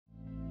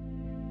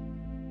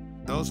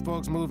those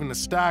folks moving to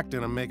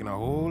Stockton are making a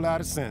whole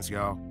lot of sense,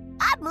 y'all.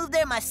 I'd move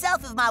there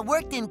myself if my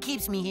work didn't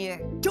keep me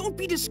here. Don't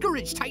be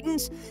discouraged,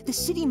 Titans. The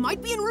city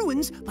might be in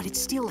ruins, but it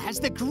still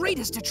has the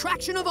greatest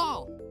attraction of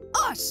all.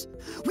 Us!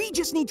 We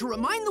just need to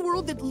remind the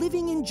world that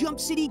living in Jump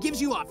City gives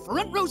you a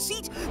front row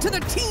seat to the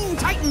Teen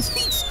Titans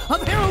feats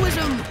of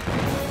heroism!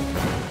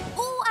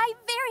 Oh, I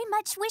very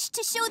much wish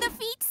to show the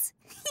feats.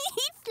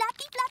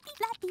 Flappy, flappy,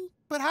 flappy.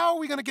 But how are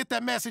we gonna get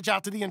that message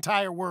out to the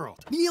entire world?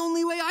 The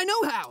only way I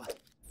know how.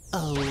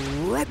 A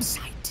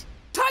website.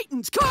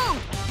 Titans Code!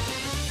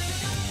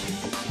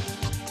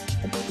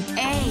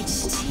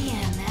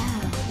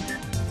 HTML.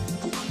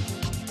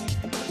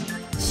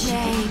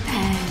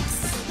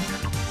 JPEGs.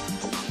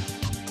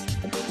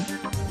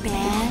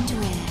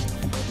 Bandwidth.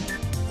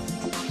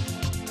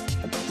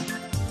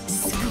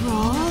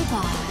 Scroll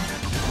bar.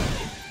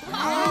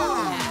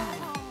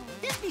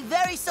 This be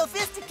very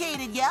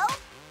sophisticated, yo.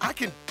 I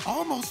can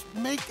almost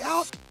make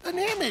out an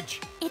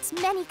image. Its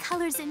many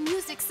colors and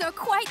music so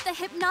quite the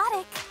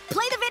hypnotic.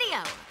 Play the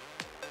video.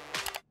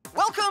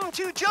 Welcome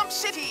to Jump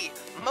City.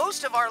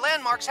 Most of our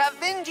landmarks have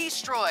been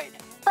destroyed.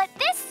 But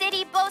this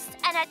city boasts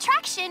an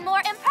attraction more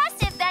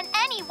impressive than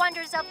any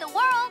wonders of the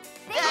world.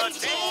 The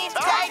Teen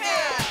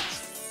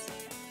Titans!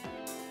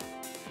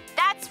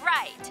 That's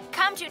right.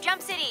 Come to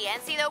Jump City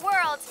and see the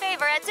world's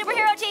favorite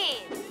superhero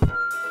team.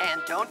 And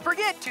don't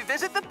forget to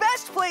visit the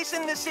best place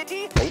in the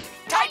city,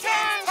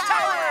 Titans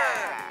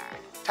Tower!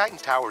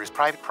 Titans Tower is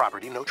private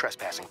property. No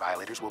trespassing.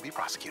 Violators will be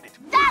prosecuted.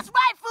 That's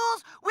right,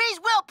 fools! We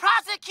will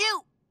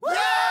prosecute!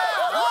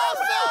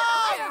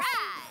 Yeah!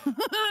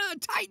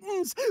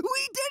 Titans,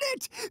 we did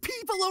it!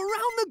 People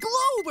around the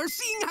globe are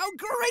seeing how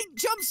great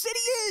Jump City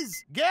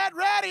is! Get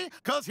ready,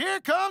 cause here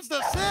comes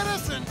the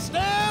Citizen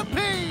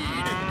Stampede!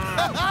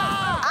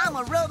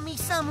 I'ma rub me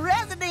some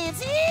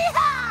residents.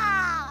 Yee-haw!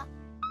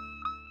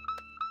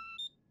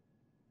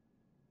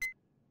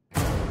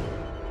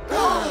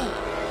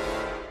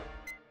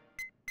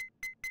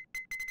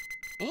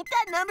 Ain't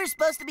that number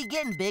supposed to be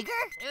getting bigger?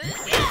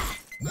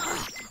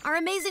 Our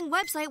amazing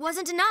website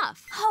wasn't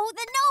enough. Oh,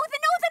 the no!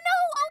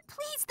 Oh,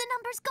 please, the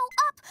numbers go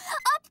up!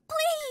 Up,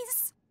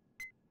 please!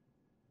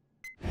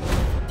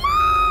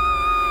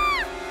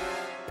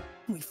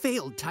 We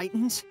failed,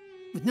 Titans.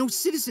 With no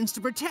citizens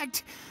to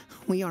protect,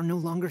 we are no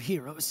longer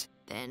heroes.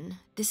 Then,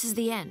 this is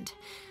the end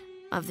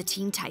of the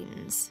Teen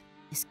Titans.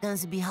 It's going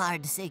to be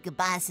hard to say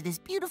goodbye to this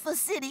beautiful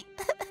city.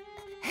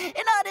 And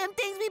all them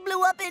things we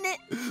blew up in it.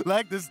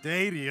 Like the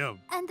stadium.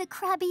 And the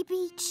Krabby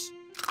Beach.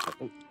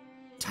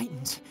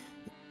 Titans,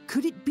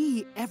 could it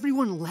be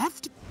everyone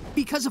left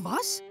because of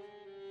us?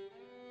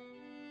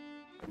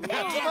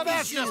 Well,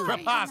 that's just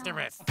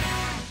preposterous.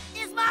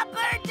 It's my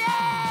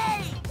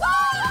birthday!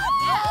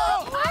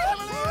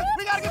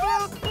 We gotta get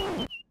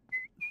loose!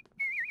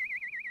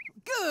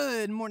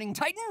 Good morning,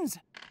 Titans.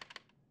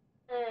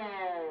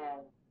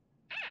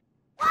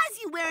 Why is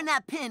he wearing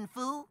that pin,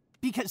 fool?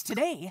 Because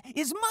today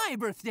is my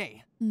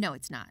birthday. No,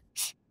 it's not.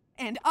 Shh.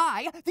 And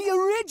I, the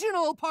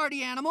original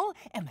party animal,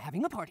 am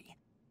having a party.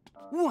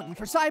 One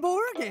for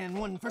Cyborg, and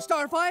one for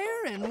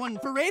Starfire, and one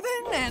for Raven,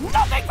 and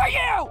nothing for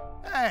you!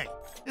 Hey,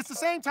 it's the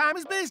same time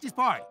as Beastie's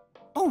party.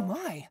 Oh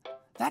my,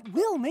 that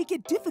will make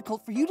it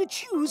difficult for you to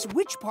choose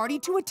which party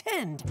to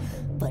attend.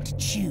 But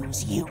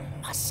choose you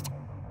must.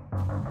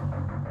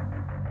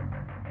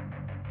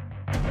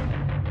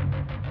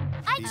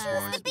 I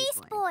choose the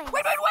Beast Boy.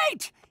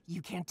 Wait!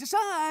 You can't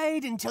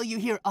decide until you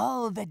hear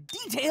all the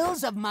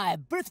details of my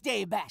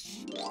birthday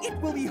bash. It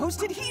will be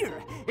hosted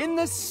here, in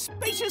the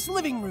spacious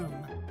living room.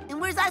 And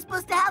where's I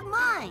supposed to have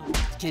mine?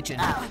 Kitchen.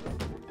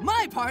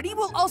 My party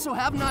will also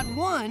have not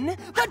one,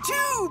 but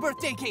 2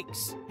 birthday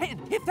cakes.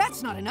 And if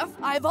that's not enough,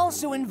 I've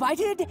also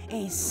invited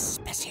a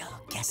special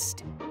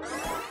guest.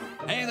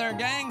 Hey there,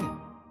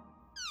 gang.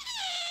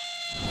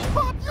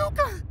 Bob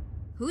Uecker!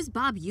 Who's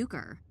Bob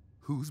Uecker?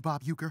 Who's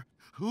Bob Uecker?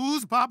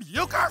 Who's Bob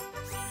Uecker?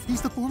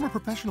 He's the former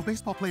professional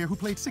baseball player who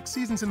played 6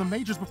 seasons in the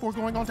majors before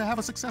going on to have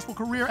a successful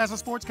career as a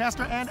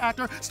sportscaster and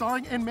actor,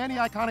 starring in many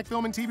iconic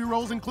film and TV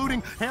roles,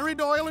 including Harry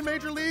Doyle in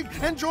Major League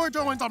and George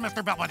Owens on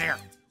Mr. Belvedere.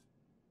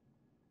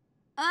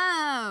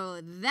 Oh,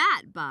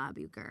 that Bob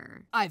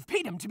Uecker. I've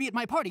paid him to be at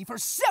my party for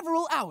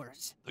several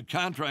hours. The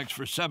contract's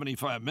for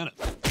 75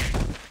 minutes.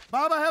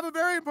 Bob, I have a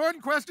very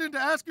important question to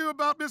ask you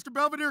about Mr.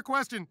 Belvedere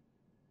question.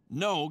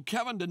 No,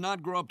 Kevin did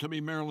not grow up to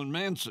be Marilyn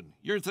Manson.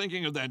 You're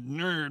thinking of that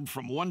nerd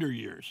from Wonder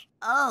Years.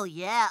 Oh,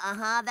 yeah,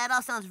 that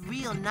all sounds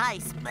real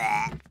nice,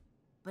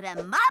 but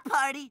at my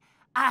party,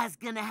 I was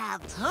gonna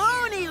have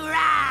pony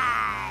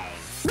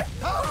rides!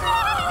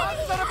 Oh,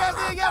 this is the best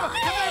thing ever!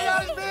 This ain't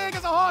not as big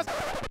as a horse!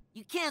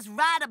 You can't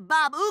ride a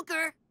Bob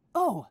Uecker.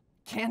 Oh,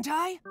 can't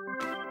I?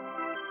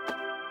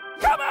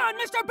 Come on,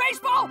 Mr.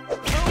 Baseball!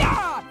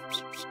 Yeah!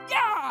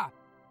 Yeah!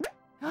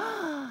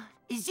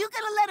 Is you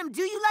gonna let him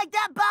do you like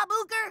that, Bob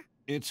Uecker?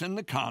 It's in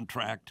the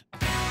contract.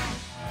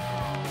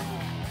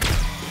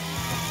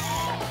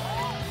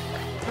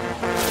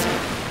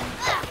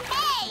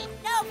 Hey,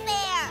 no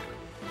fair!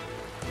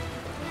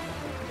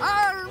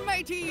 Arrmate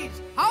righties!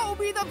 How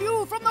be the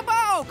view from the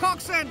bow,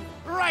 coxswain?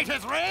 Right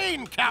as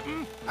rain,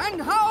 Captain.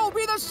 And how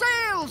be the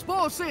sails,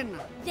 boatswain?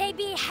 They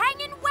be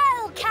hanging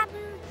well, Captain.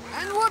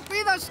 And what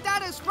be the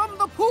status from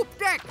the poop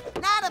deck?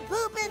 Not a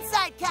poop in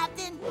sight,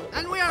 Captain.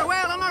 And we are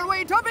well on our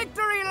way to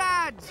victory,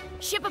 lads!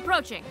 Ship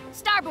approaching.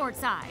 Starboard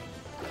side.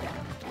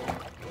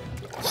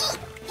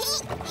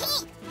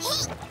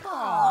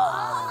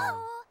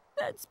 Aww.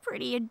 That's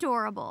pretty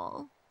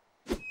adorable.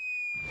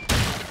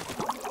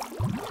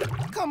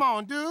 Come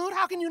on, dude.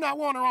 How can you not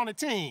want her on the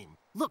team?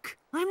 Look,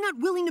 I'm not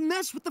willing to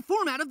mess with the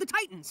format of the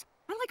Titans.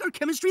 I like our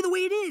chemistry the way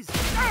it is.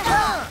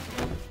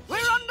 We're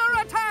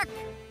under attack!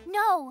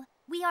 No,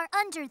 we are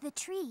under the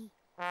tree.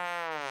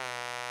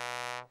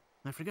 I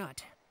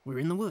forgot. We're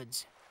in the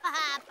woods.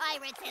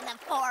 Pirates in the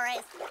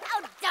forest.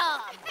 How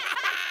dumb.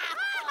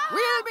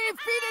 We'll be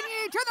feeding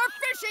ye to the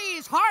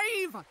fishies,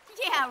 hive!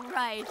 Yeah,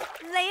 right.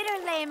 Later,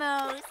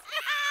 lamos.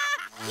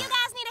 You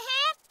guys need a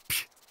hand?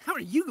 How are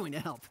you going to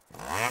help?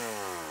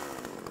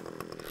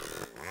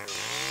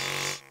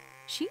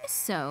 She is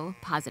so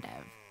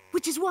positive.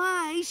 Which is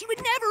why she would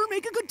never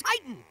make a good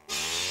Titan.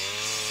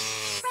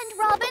 Friend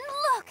Robin,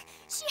 look!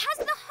 She has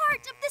the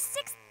heart of the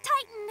sixth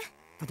Titan.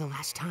 For the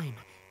last time,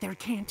 there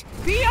can't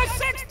be a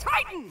sixth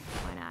Titan!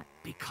 Why not?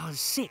 Because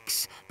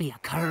 6 be a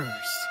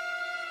curse.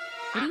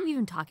 What are you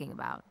even talking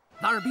about?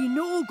 There be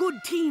no good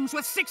teams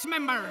with 6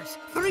 members.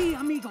 3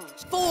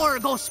 amigos, 4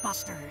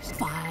 ghostbusters,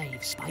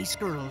 5 spice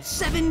girls,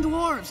 7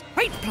 dwarves,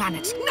 8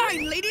 planets,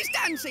 9 ladies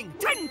dancing,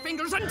 10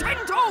 fingers and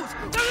 10 toes.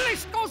 The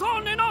list goes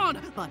on and on.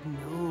 But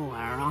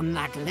nowhere on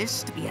that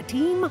list be a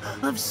team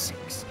of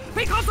 6.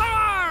 Because there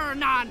are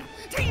none.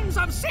 Teams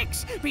of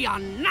 6 be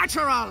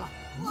unnatural.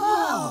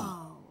 Whoa.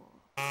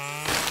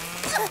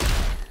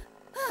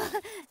 There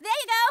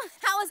you go.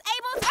 I was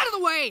able to... Out of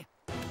the way.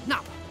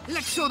 Now,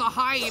 let's show the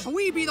hive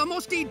we be the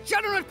most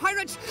degenerate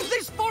pirates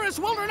this forest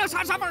wilderness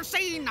has ever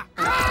seen! Here,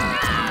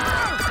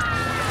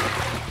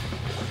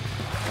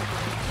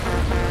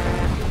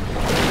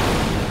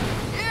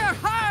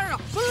 har!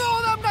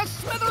 Blow them to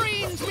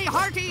smithereens, me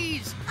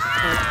hearties!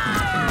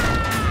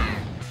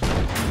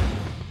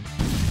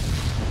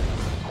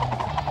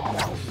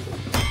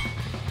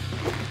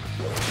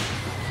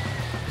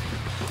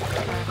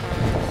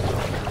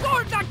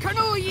 Board that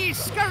canoe, ye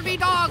scurvy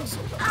dogs!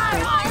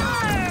 Arr, arr, arr.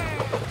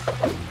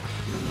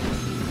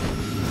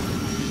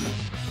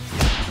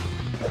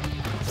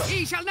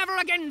 Ye shall never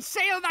again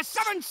sail the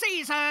 7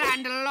 seas,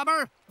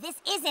 landlubber! This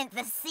isn't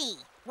the sea.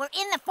 We're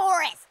in the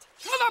forest.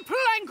 For the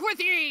plank with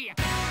ye!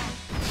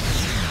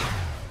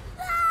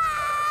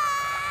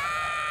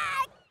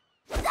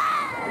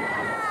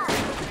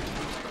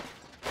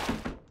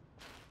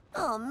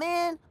 Oh,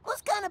 man.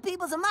 What kind of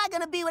peoples am I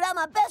gonna be without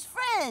my best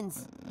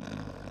friends?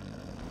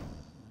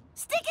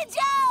 Sticky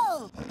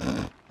Joe!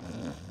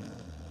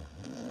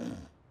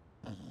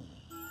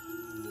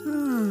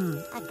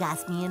 I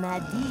got me an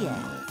idea.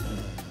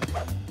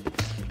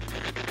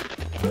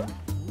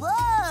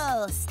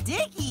 Whoa,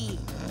 Sticky!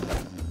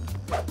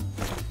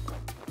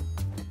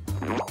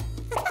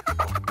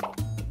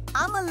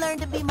 I'ma learn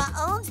to be my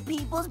own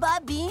peoples by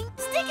being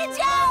Sticky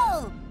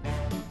Joe!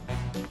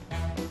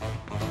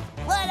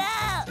 What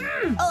up?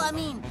 Oh, I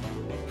mean,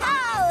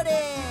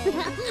 howdy!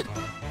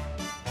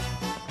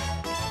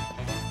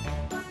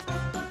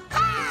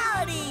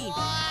 Howdy!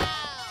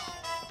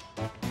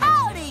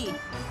 Howdy!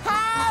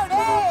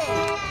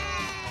 Howdy!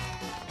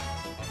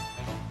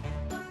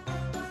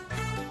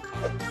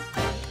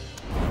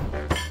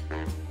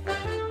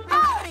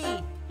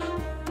 Howdy!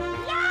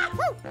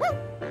 Yahoo!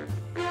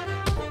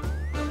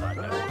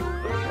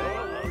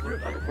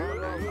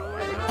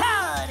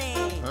 Howdy!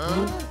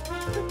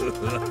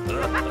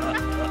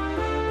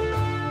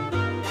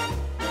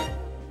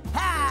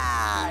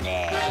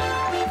 Howdy!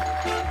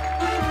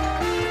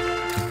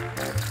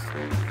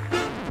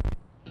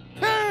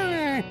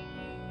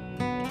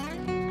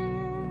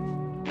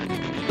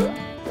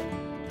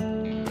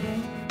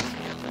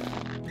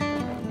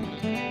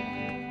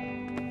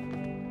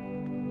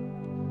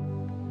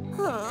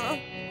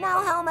 Now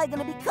how am I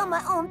gonna become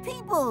my own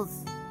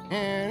peoples?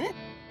 Henny,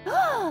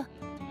 I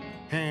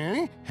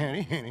Henny,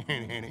 Henny, Henny,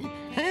 Henny,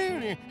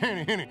 Henny, Henny,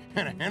 Henny,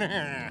 Henny, Henny,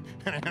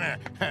 Henny,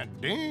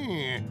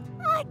 Henny,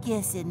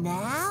 guess it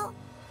now.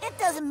 It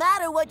doesn't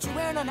matter what you're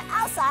wearing on the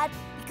outside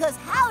because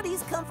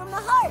howdies come from the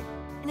heart.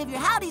 And if your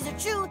howdies are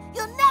true,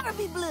 you'll never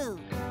be blue.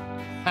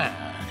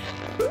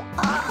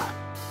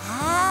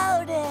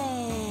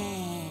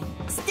 Howdy!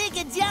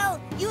 Sticky Joe,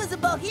 you was a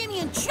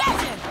bohemian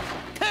treasure.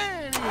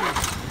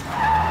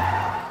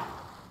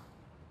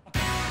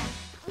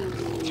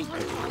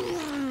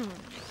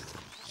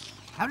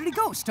 How did it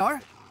go,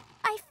 Star?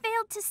 I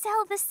failed to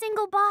sell the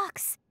single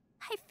box.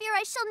 I fear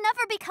I shall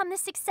never become the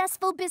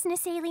successful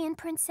business alien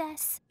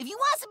princess. If you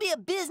want to be a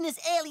business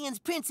aliens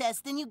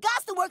princess, then you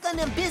got to work on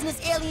them business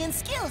alien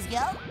skills,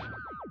 yo.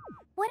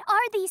 What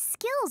are these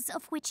skills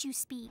of which you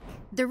speak?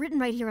 They're written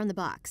right here on the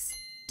box.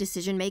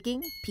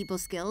 Decision-making, people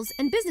skills,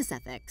 and business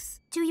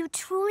ethics. Do you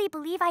truly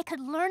believe I could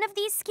learn of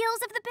these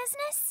skills of the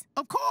business?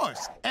 Of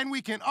course, and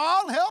we can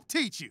all help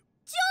teach you.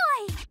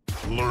 Joy!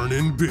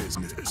 Learning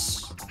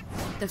business.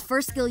 The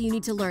first skill you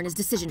need to learn is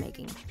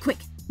decision-making. Quick,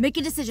 make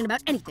a decision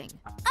about anything.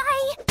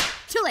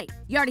 Too late.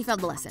 You already failed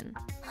the lesson.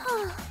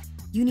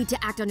 You need to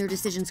act on your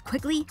decisions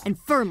quickly and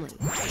firmly.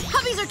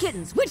 Puppies or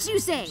kittens? Which do you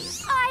say?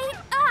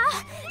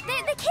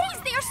 The kitties,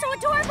 they are so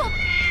adorable.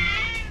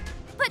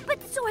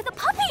 But so are the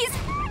puppies.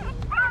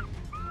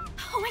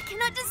 Oh, I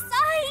cannot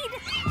decide.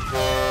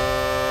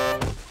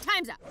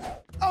 Time's up.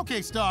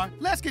 Okay, Star,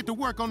 let's get to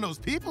work on those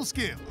people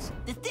skills.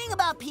 The thing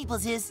about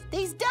peoples is,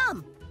 they's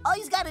dumb. All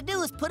you gotta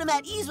do is put them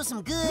at ease with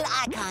some good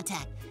eye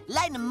contact,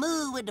 lighten the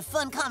mood with the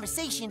fun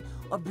conversation,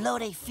 or blow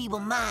their feeble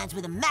minds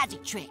with a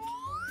magic trick.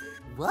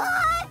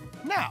 What?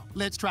 Now,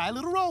 let's try a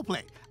little role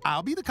play.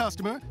 I'll be the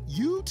customer.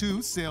 You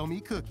two sell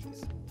me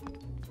cookies.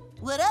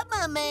 What up,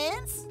 my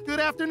mans? Good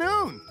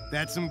afternoon.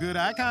 That's some good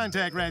eye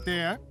contact right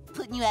there.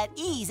 Putting you at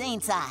ease,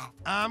 ain't I?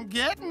 I'm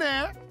getting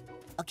there.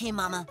 Okay,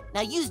 Mama,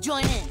 now yous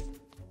join in.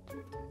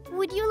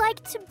 Would you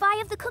like to buy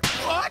of the cookies?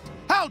 What?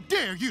 How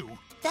dare you?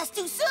 That's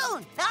too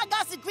soon. Now I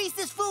got to grease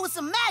this fool with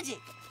some magic.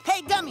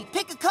 Hey, dummy,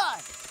 pick a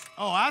card.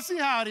 Oh, I see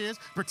how it is,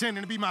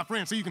 pretending to be my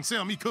friend so you can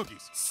sell me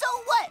cookies. So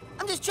what?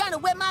 I'm just trying to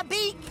wet my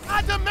beak.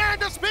 I demand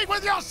to speak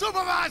with your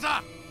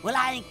supervisor! Well,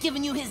 I ain't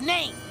giving you his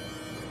name.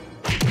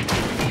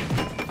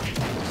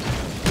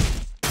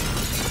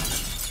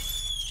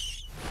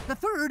 The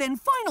third and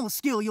final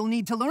skill you'll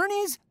need to learn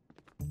is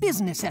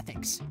business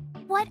ethics.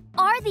 What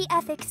are the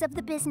ethics of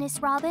the business,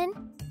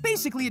 Robin?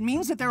 Basically, it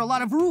means that there are a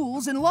lot of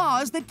rules and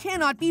laws that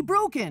cannot be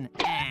broken.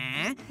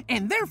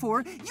 And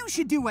therefore, you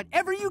should do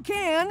whatever you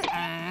can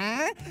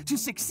to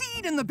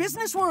succeed in the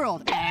business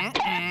world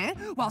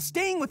while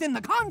staying within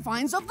the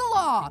confines of the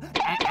law.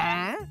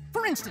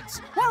 For instance,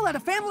 while at a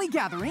family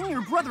gathering,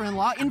 your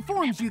brother-in-law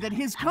informs you that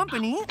his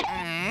company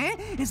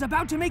is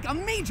about to make a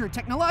major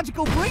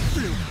technological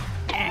breakthrough.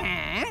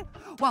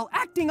 While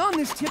acting on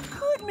this tip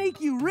could make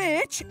you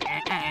rich,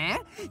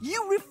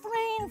 you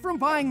refrain from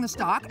buying the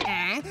stock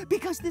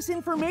because this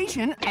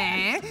information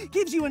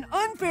gives you an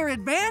unfair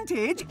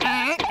advantage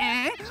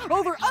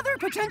over other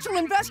potential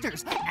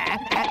investors. What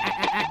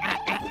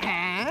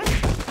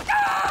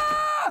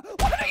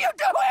are you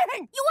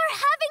doing? You are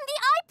having the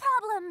eye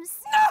problems.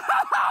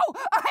 No!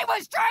 I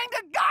was trying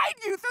to guide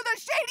you through the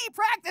shady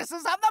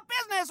practices of the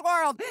business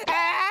world.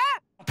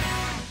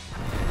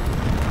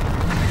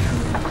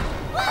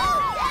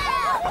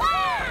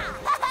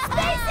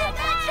 Space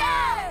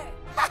adventure!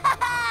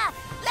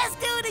 Let's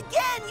do it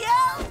again,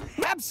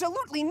 yo!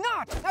 Absolutely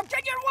not! Now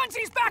get your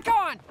onesies back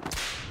on!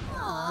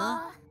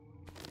 Aww.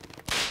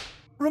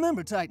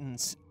 Remember,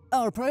 Titans,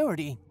 our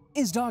priority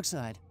is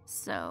Darkseid.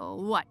 So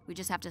what? We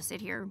just have to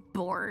sit here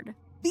bored?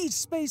 These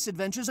space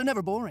adventures are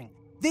never boring.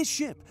 This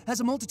ship has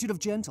a multitude of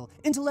gentle,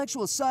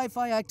 intellectual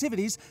sci-fi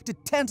activities to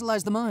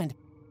tantalize the mind.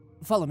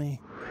 Follow me.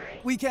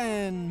 We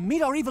can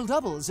meet our evil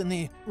doubles in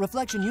the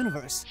Reflection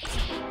universe.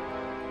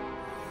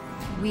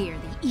 We're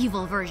the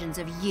evil versions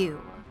of you.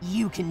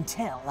 You can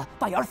tell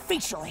by our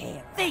facial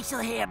hair. Facial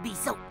hair be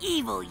so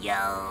evil,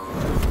 yo.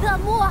 The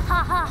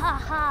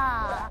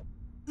ha.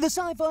 The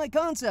sci-fi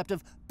concept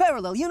of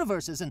parallel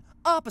universes and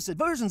opposite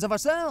versions of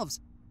ourselves.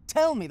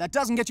 Tell me that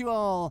doesn't get you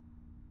all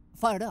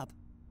fired up.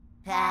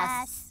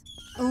 Pass.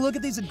 Look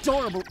at these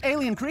adorable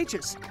alien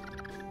creatures.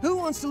 Who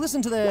wants to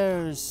listen to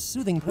their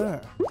soothing purr?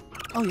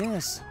 Oh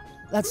yes,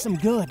 that's some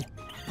good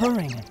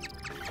purring.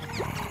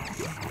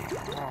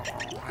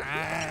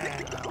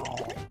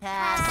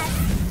 Pass.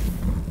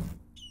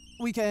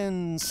 We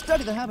can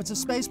study the habits of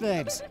space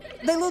babes.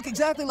 They look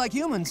exactly like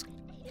humans,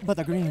 but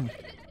they're green.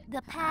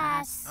 The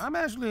pass. I'm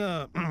actually,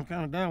 kind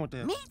of down with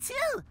that. Me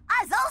too.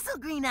 I's also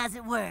green, as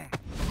it were.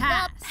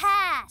 The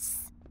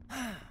pass.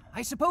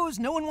 I suppose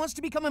no one wants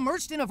to become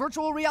immersed in a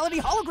virtual reality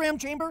hologram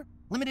chamber,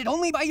 limited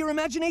only by your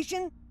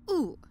imagination?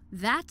 Ooh,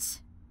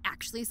 that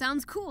actually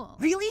sounds cool.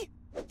 Really?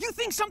 You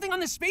think something on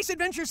this space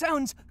adventure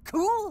sounds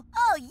cool?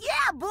 Oh,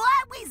 yeah, boy.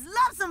 We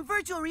love some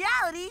virtual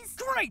realities.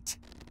 Great!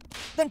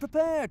 Then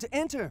prepare to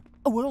enter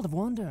a world of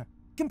wonder.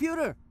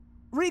 Computer,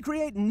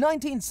 recreate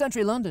 19th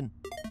century London.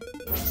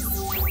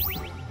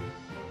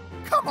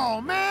 Come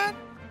on, man!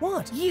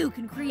 What? You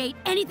can create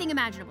anything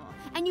imaginable,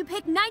 and you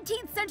pick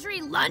 19th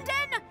century London?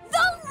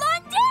 The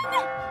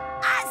London?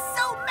 I'm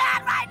so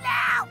mad right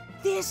now.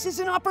 This is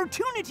an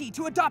opportunity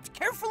to adopt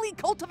carefully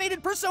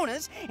cultivated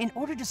personas in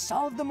order to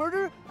solve the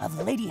murder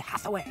of Lady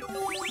Hathaway.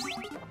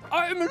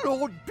 I'm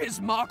Lord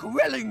Bismarck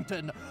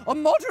Wellington, a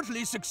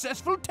moderately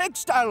successful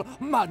textile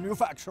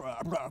manufacturer.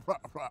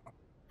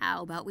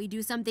 How about we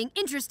do something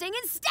interesting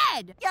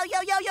instead?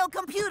 Yo,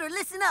 computer,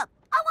 listen up.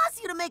 I want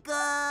you to make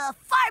a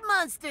fart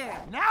monster.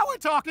 Now we're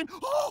talking.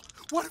 Oh,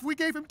 what if we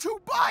gave him 2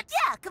 butts?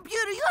 Yeah,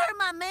 computer, you heard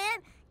my man.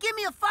 Give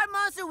me a fart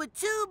monster with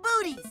 2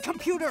 booties.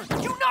 Computer,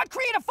 do not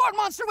create a fart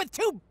monster with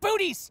 2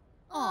 booties!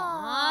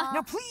 Aww.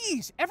 Now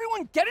please,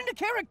 everyone get into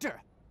character.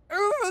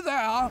 Over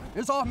there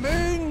is our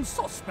main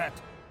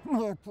suspect.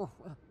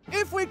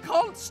 If we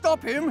can't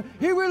stop him,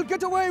 he will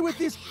get away with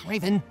this.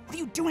 Raven, what are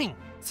you doing?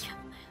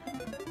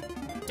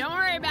 Don't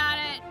worry about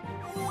it.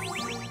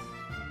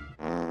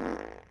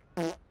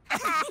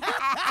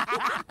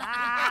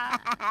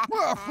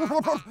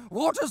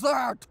 What is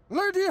that?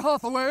 Lady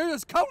Hathaway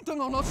is counting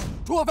on us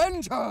to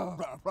avenge her.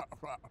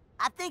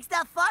 I think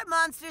that fart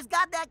monster's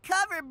got that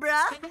covered,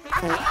 bruh.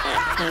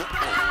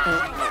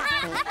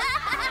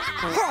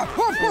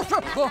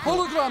 The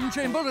hologram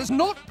chamber is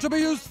not to be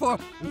used for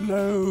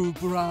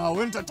lowbrow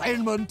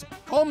entertainment.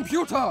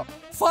 Computer,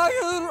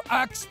 fire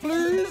axe,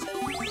 please.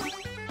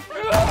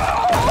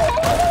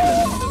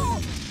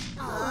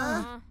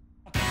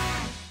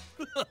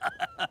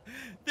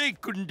 They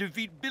couldn't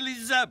defeat Billy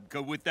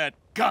Zabka with that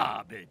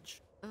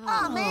garbage.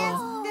 Oh,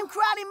 man, them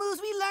karate moves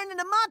we learned in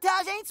the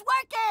montage ain't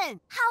working.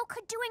 How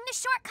could doing the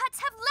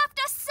shortcuts have left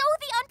us so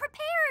the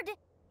unprepared?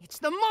 It's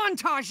the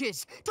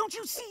montages! Don't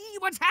you see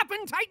what's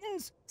happened,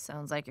 Titans?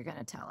 Sounds like you're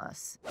gonna tell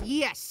us.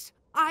 Yes.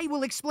 I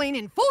will explain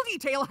in full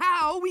detail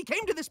how we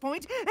came to this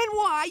point and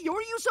why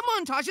your use of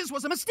montages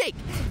was a mistake.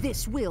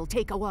 This will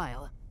take a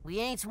while. We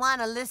ain't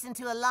wanna listen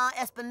to a long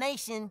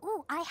explanation.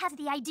 Ooh, I have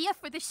the idea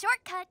for the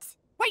shortcut.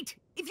 Wait!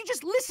 If you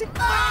just listen...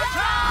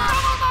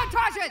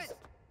 montages!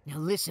 Now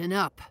listen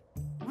up.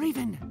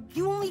 Raven,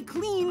 you only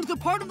cleaned the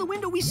part of the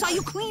window we saw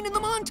you clean in the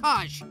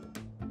montage.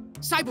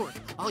 Cyborg,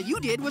 all you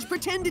did was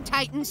pretend to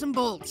tighten some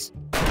bolts.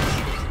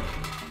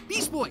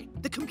 Beast Boy,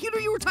 the computer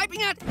you were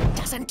typing at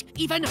doesn't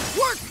even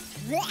work!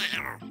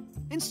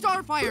 And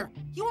Starfire,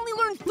 you only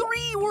learned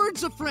 3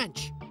 words of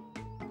French.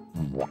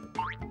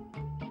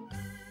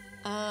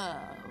 Oh,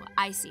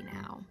 I see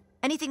now.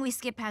 Anything we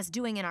skip past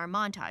doing in our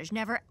montage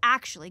never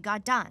actually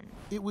got done.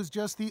 It was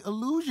just the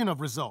illusion of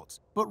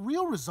results, but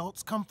real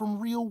results come from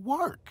real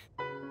work.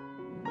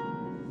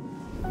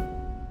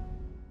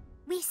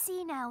 We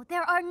see now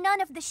there are none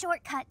of the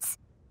shortcuts,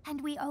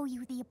 and we owe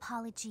you the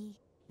apology.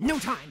 No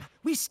time.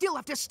 We still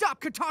have to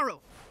stop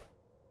Kotaro.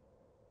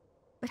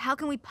 But how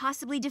can we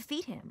possibly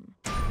defeat him?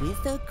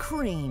 With a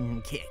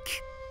crane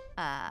kick.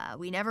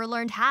 We never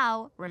learned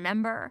how,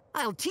 remember?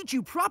 I'll teach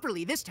you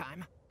properly this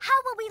time. How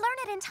will we learn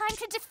it in time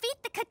to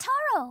defeat the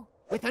Kotaro?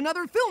 With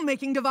another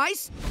filmmaking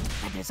device,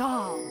 a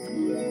dissolve.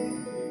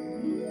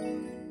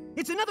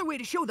 It's another way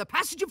to show the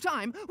passage of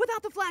time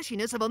without the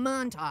flashiness of a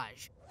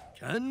montage.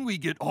 Can we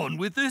get on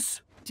with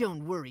this?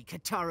 Don't worry,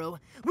 Kotaro.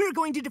 We're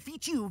going to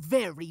defeat you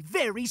very,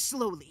 very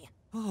slowly.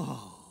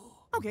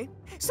 Okay,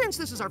 since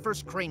this is our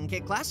first crane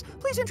kick class,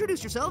 please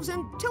introduce yourselves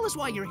and tell us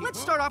why you're here. Let's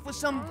start off with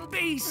some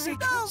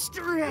basic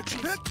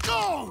stretches. Let's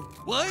go!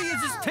 Why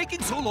is this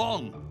taking so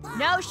long?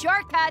 No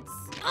shortcuts!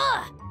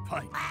 Ugh!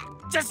 Fine.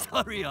 Just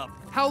hurry up.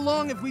 How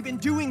long have we been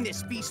doing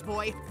this, Beast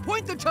Boy?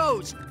 Point the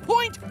toes!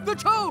 Point the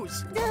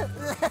toes!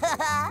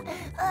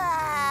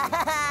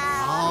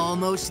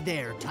 Almost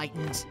there,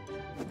 Titans.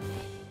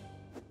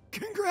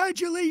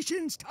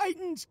 Congratulations,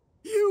 Titans!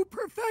 You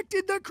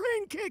perfected the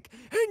crane kick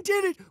and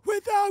did it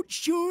without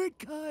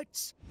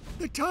shortcuts.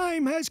 The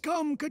time has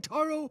come,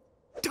 Kotaro.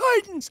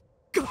 Titans,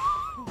 go!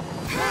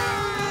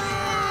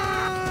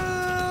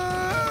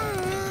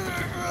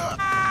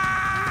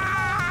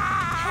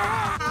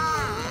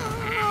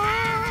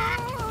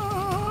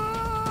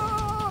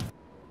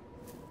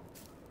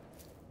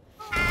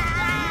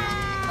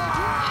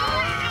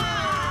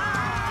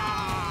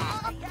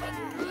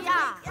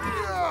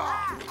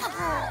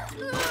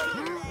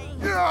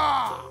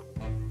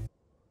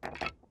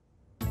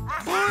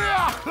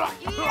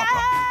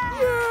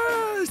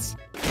 Yes!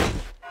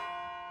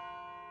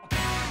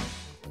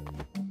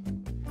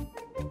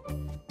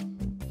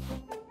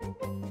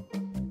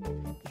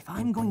 If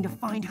I'm going to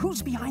find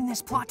who's behind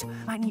this plot,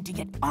 I need to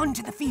get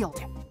onto the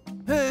field.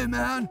 Hey,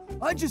 man,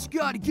 I just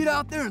gotta get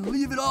out there and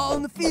leave it all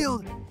on the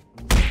field.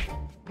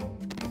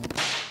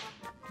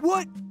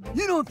 What?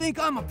 You don't think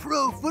I'm a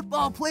pro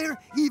football player,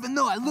 even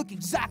though I look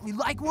exactly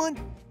like one?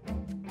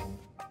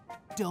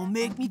 Don't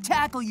make me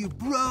tackle you,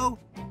 bro.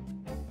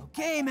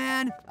 Okay,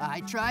 man,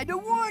 I tried to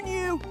warn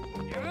you.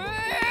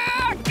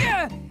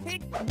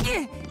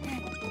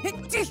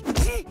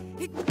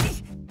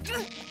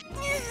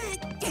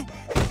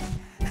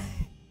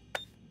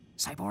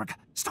 Cyborg,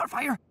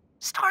 Starfire,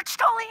 start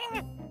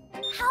stalling!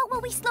 How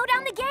will we slow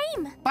down the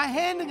game? By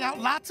handing out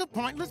lots of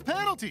pointless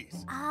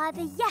penalties.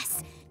 The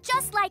yes,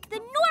 just like the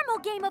normal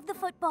game of the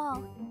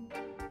football.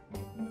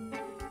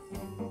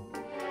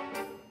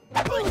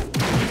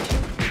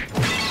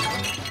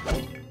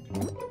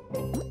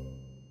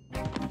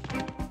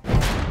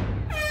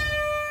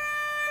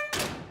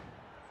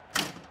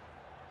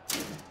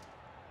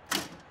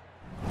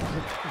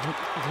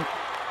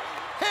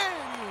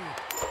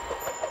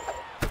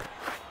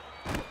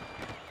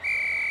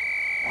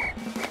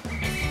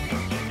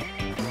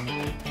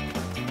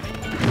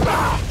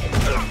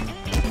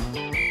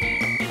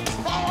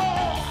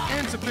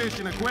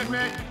 Insufficient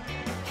equipment.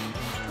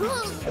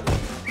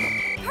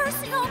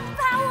 Personal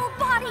foul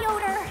body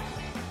odor.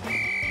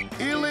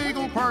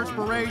 Illegal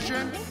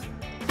perspiration.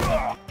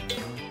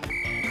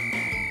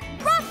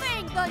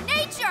 Roughing the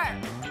nature.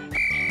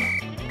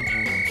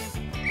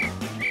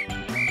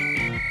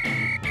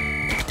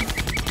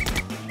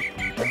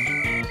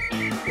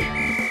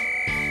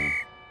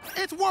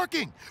 It's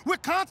working! We're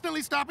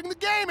constantly stopping the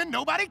game and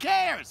nobody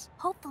cares!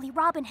 Hopefully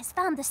Robin has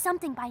found the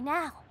something by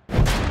now.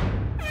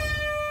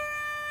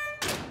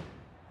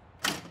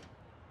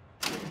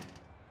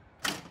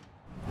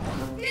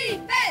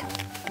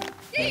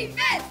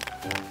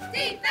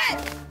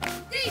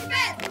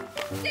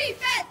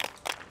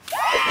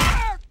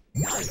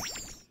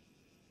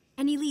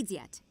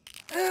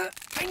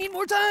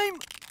 more time!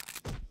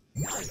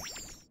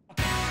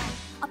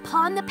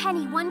 Upon the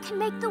penny, one can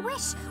make the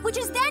wish, which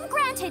is then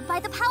granted by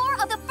the power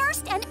of the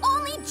first and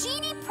only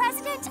Genie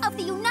President of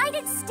the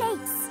United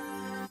States.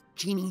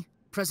 Genie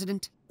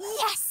President?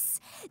 Yes!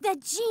 The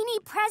Genie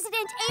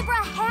President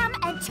Abraham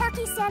and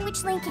Turkey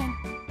Sandwich Lincoln.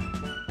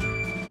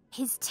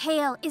 His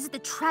tale is the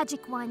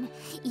tragic one.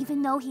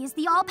 Even though he is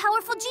the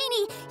all-powerful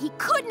genie, he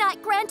could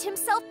not grant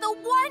himself the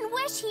one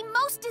wish he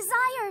most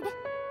desired: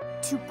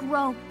 to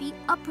grow the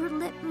upper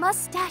lip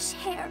mustache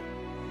hair.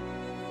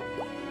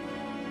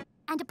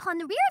 And upon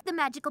the rear of the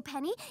magical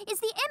penny is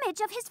the image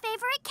of his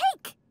favorite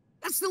cake.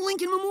 That's the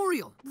Lincoln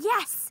Memorial.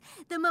 Yes,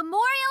 the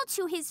memorial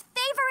to his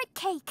favorite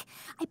cake.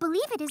 I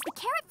believe it is the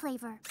carrot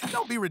flavor.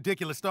 Don't be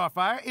ridiculous,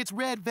 Starfire. It's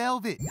red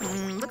velvet.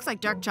 Looks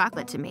like dark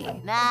chocolate to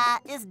me. Nah,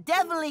 it's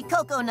definitely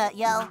coconut,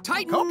 yo.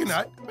 Titans!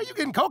 Coconut? Where you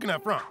getting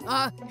coconut from?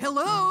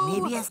 Hello?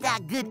 Maybe it's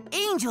that good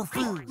angel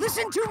food.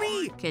 Listen to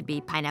me! Could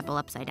be pineapple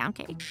upside down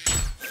cake.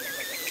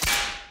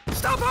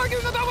 Stop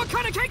arguing about what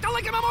kind of cake the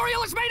Lincoln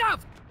Memorial is made of!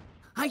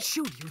 I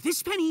showed you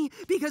this penny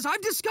because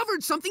I've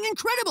discovered something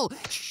incredible.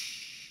 Shh!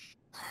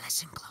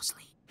 Listen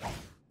closely.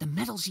 The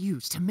metals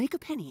used to make a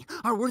penny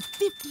are worth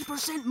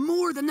 50%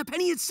 more than the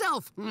penny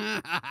itself.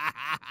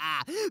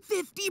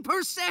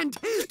 50%!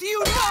 Do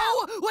you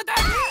know what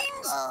that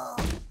means?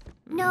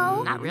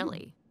 No. Not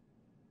really.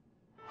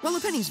 While a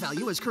penny's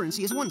value as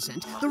currency is 1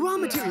 cent, the raw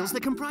materials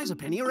that comprise a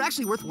penny are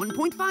actually worth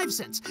 1.5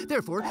 cents.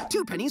 Therefore,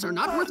 2 pennies are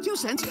not worth 2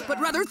 cents,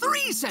 but rather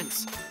 3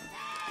 cents.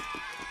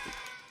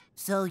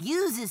 So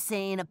yous is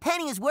saying a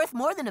penny is worth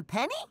more than a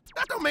penny?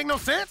 That don't make no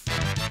sense.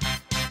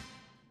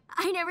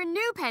 I never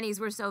knew pennies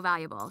were so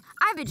valuable.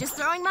 I've been just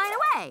throwing mine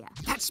away.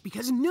 That's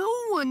because no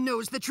one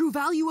knows the true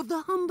value of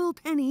the humble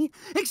penny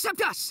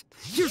except us.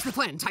 Here's the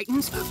plan,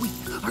 Titans. We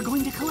are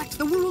going to collect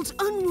the world's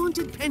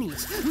unwanted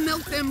pennies,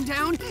 melt them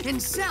down,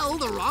 and sell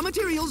the raw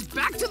materials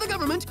back to the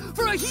government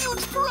for a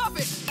huge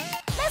profit.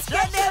 Let's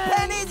get them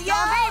pennies, yo!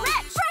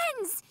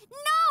 Friends,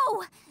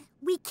 no!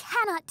 We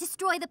cannot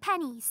destroy the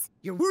pennies.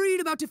 You're worried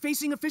about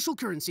defacing official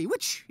currency,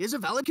 which is a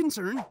valid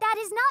concern. That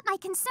is not my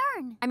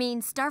concern. I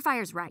mean,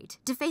 Starfire's right.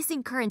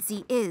 Defacing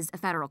currency is a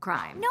federal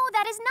crime. No,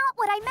 that is not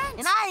what I meant.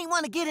 And I ain't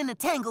want to get in a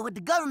tangle with the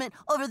government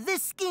over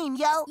this scheme,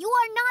 yo. You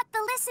are not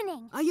the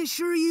listening. I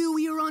assure you,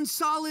 we are on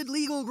solid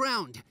legal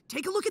ground.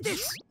 Take a look at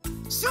this.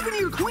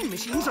 Souvenir coin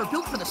machines are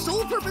built for the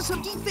sole purpose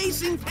of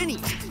defacing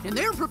pennies, and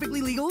they're perfectly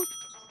legal.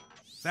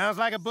 Sounds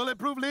like a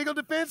bulletproof legal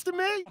defense to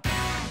me.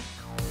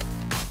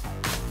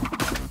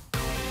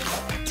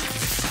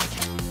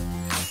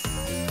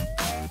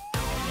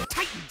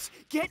 Titans,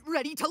 get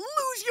ready to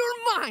lose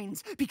your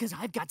minds, because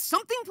I've got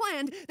something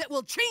planned that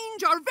will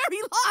change our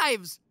very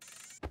lives.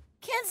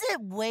 Can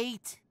it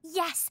wait?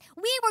 Yes,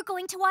 we were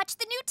going to watch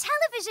the new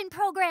television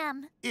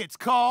program. It's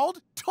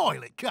called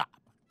Toilet Cop.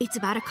 It's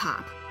about a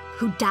cop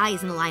who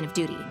dies in the line of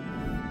duty.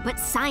 But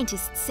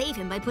scientists save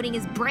him by putting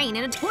his brain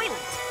in a toilet.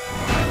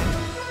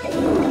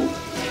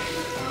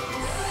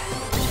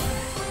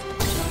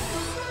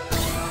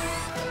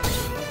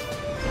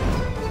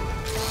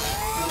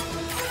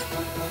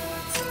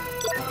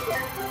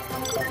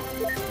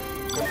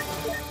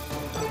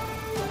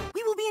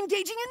 We will be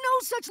engaging in no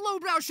such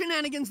lowbrow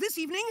shenanigans this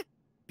evening.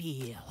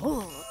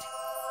 Behold.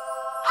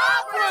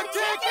 Opera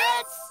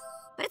tickets!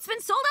 But it's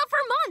been sold out for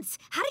months.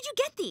 How did you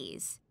get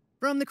these?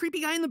 From the creepy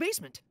guy in the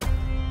basement.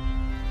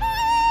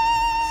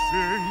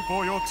 Sing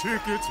for your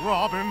tickets,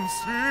 Robin,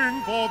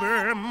 sing for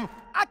them.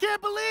 I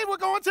can't believe we're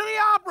going to the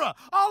opera.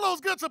 All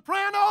those good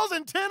sopranos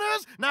and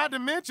tenors, not to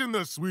mention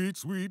the sweet,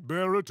 sweet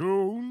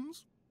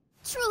baritones.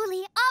 Truly,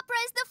 opera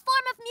is the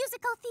form of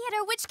musical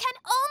theater which can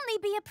only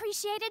be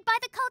appreciated by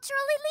the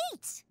cultural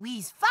elite.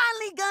 We's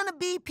finally gonna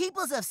be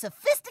peoples of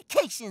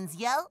sophistications,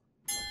 yo.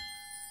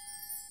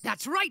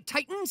 That's right,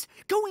 Titans.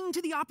 Going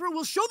to the opera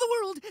will show the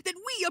world that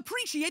we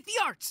appreciate the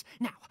arts.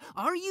 Now,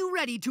 are you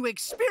ready to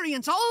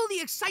experience all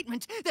the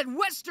excitement that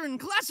Western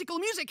classical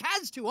music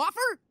has to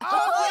offer?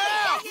 Oh,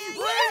 yeah!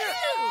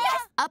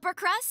 Yes! Upper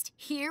crust,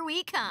 here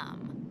we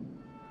come.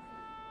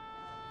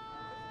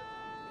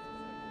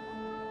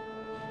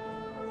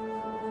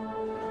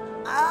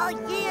 Oh,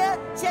 yeah!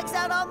 Checks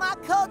out all my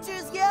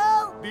cultures,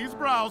 yo! These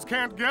brows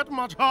can't get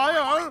much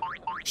higher.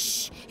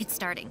 Shh, it's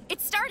starting.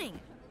 It's starting.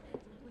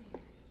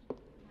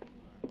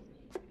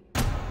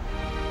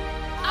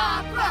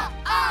 Opera!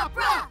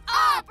 Opera!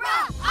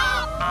 Opera!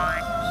 Opera!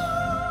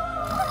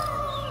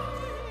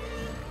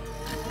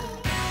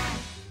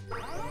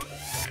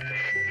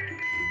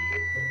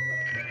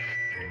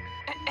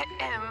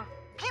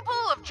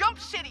 People of Jump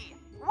City,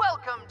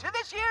 welcome to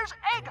this year's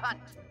egg hunt.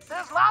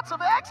 There's lots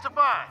of eggs to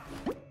find.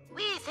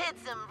 We's hit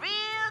some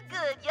real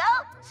good,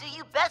 yo! So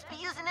you best be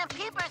using them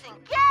peepers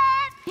and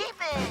get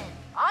peeping!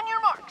 On your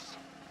marks,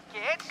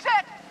 get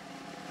set,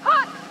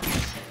 hunt!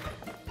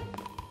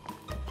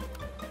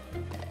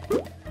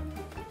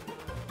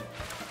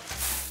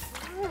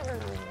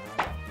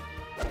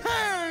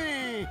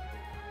 Hey!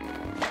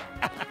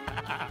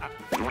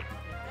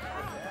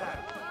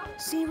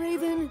 See,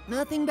 Raven,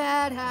 nothing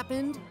bad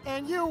happened.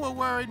 And you were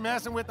worried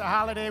messing with the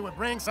holiday would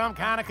bring some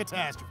kind of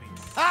catastrophe.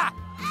 Ah!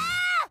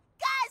 Ah!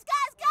 Guys!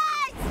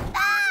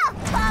 Ah!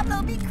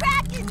 Pablo be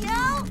cracking,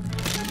 yo!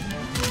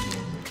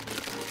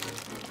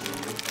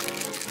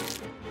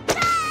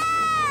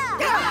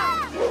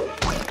 Ah!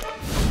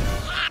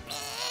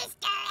 Happy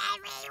Easter,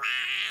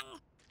 everyone!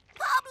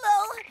 Pablo,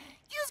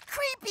 you's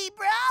creepy,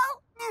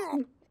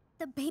 bro!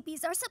 The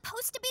babies are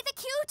supposed to be the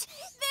cute.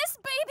 This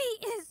baby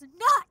is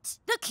not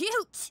the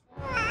cute.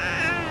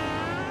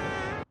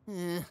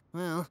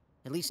 Well,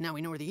 at least now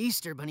we know where the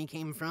Easter Bunny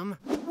came from.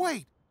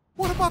 Wait,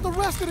 what about the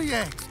rest of the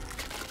eggs?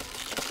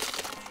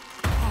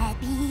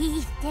 Happy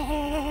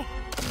Easter.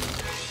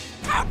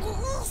 Happy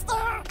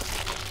Easter!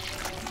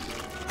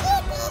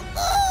 Happy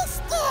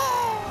Easter!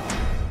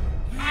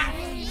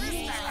 Happy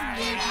Easter,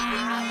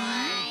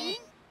 everyone!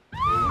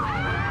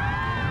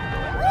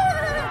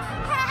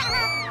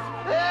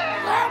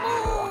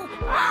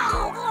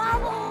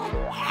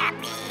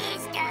 Happy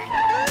Easter!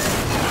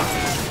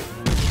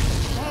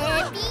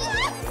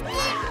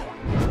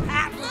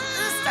 Happy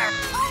Easter!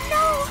 Oh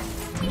no!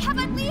 We have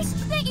unleashed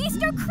the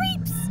Easter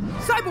creeps.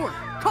 Cyborg,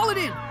 call it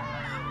in.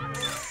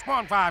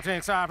 1, 5,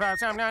 6, 7,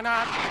 7, 9,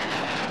 9.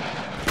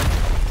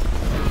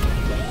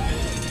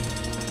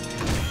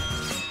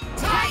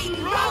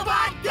 Titan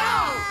Robot, go!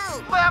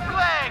 Left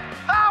leg,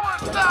 power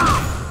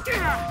stop!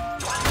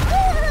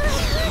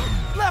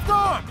 Left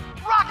arm,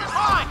 rocket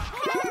punch!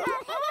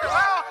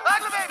 Oh,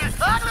 ugly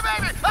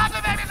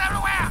babies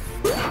everywhere!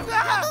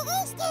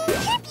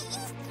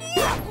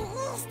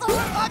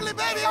 Ugly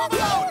baby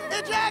overload!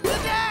 Eject!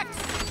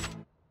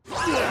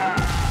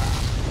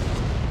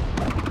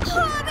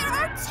 Oh, there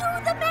are too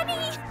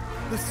many.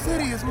 The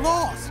city is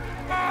lost!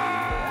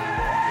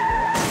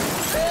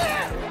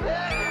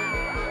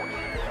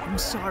 I'm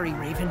sorry,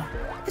 Raven.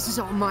 This is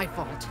all my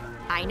fault.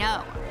 I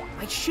know.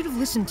 I should have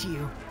listened to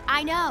you.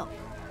 I know.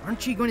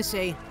 Aren't you going to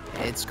say,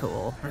 it's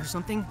cool, or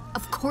something?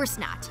 Of course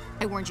not.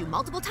 I warned you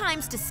multiple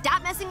times to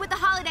stop messing with the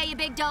holiday, you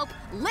big dope.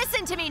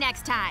 Listen to me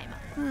next time.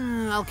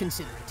 I'll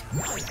consider it.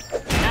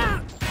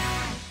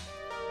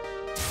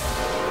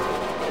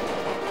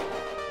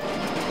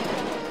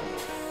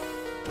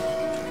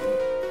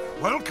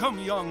 Welcome,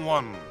 young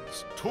ones,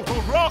 to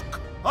the Rock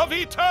of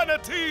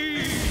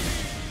Eternity!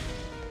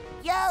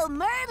 Yo,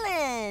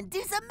 Merlin,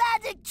 do some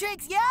magic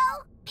tricks, yo!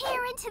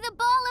 Peer into the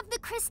ball of the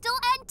crystal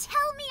and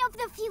tell me of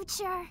the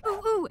future.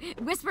 Ooh,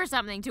 whisper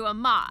something to a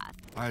moth.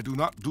 I do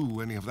not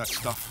do any of that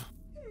stuff.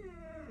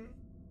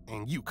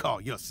 And you call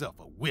yourself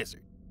a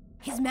wizard?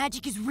 His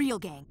magic is real,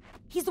 gang.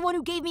 He's the one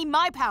who gave me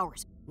my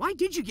powers. Why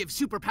did you give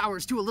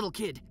superpowers to a little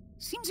kid?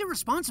 Seems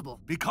irresponsible.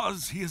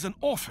 Because he is an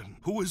orphan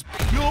who is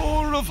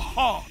pure of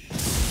heart.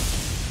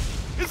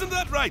 Isn't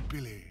that right,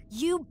 Billy?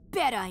 You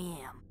bet I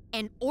am.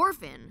 An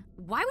orphan?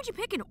 Why would you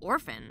pick an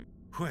orphan?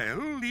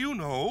 Well, you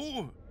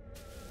know.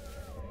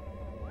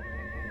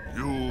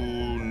 You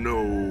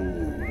know.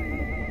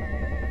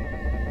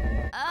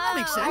 That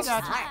makes sense.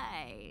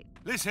 Right.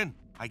 Listen,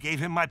 I gave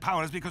him my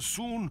powers because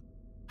soon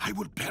I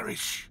would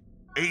perish.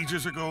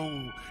 Ages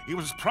ago, it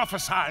was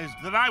prophesied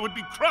that I would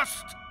be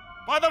crushed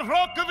by the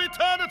Rock of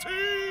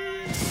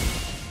Eternity!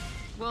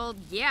 Well,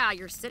 yeah,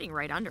 you're sitting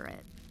right under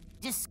it.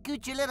 Just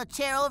scoot your little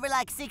chair over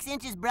like 6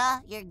 inches,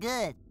 bruh. You're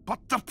good. But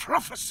the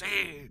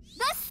prophecy!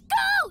 The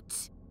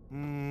scout!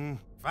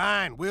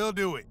 Fine, we'll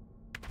do it.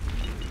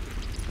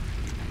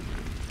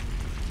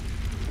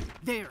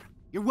 There,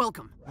 you're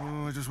welcome.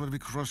 Oh, I just want to be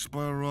crushed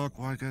by a rock.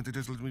 Why can't they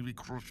just let me be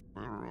crushed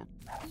by a rock?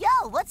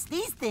 Yo, what's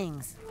these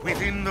things?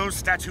 Within those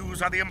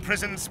statues are the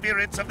imprisoned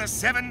spirits of the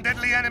 7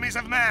 deadly enemies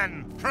of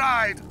man.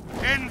 Pride,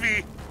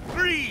 envy,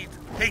 greed,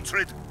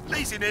 hatred,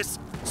 laziness,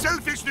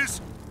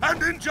 selfishness,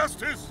 and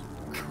injustice.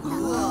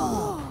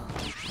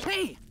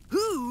 Hey,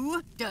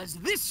 who does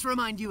this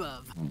remind you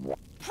of?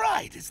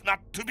 Pride is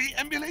not to be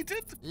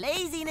emulated.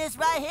 Laziness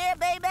right here,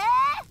 baby!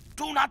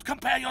 Do not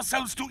compare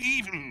yourselves to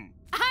evil.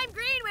 I'm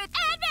green with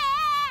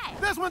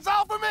envy! This one's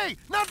all for me,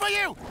 not for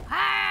you.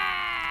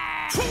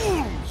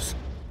 Fools!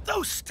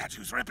 Those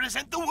statues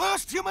represent the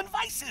worst human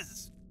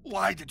vices.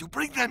 Why did you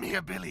bring them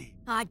here, Billy?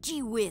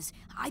 Gee whiz.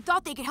 I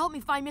thought they could help me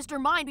find Mr.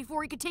 Mind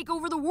before he could take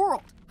over the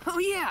world. Oh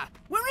yeah,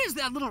 where is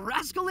that little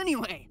rascal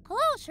anyway?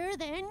 Closer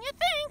than you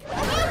think.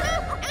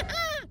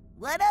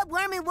 What up,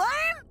 Wormy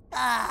Worm?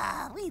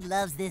 Ah, we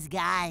loves this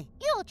guy.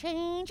 You'll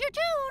change your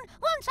tune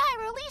once I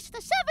release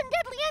the 7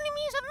 deadly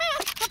enemies of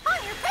man upon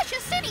your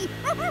precious city.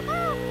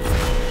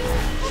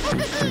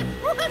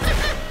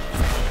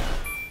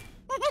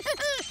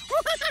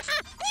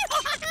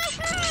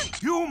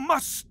 You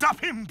must stop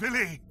him,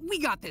 Billy. We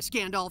got this,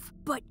 Gandalf.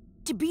 But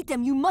to beat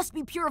them, you must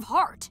be pure of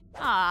heart.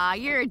 Aw,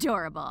 you're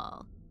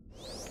adorable.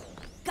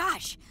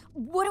 Gosh,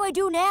 what do I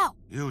do now?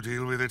 You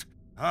deal with it.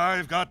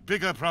 I've got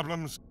bigger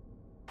problems.